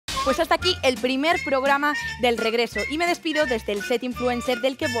Pues hasta aquí el primer programa del Regreso. Y me despido desde el set influencer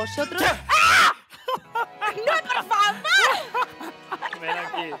del que vosotros... ¡Ah! ¡No, por favor! Ven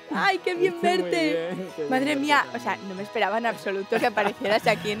aquí. ¡Ay, qué bien verte! Madre mía, o sea, no me esperaba en absoluto que aparecieras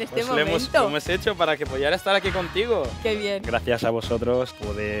aquí en este momento. Lo hemos hecho para que pudiera estar aquí contigo. ¡Qué bien! Gracias a vosotros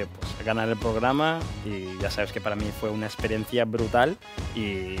pude ganar el programa y ya sabes que para mí fue una experiencia brutal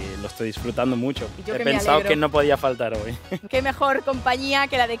y lo estoy disfrutando mucho. He pensado que no podía faltar hoy. Qué mejor compañía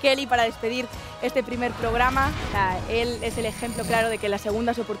que la de Kelly para despedir este primer programa. O sea, él es el ejemplo claro de que las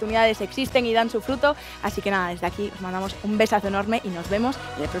segundas oportunidades existen y dan su fruto. Así que nada, desde aquí os mandamos un besazo enorme y nos vemos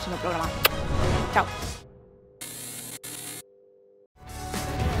en el próximo programa. Chao.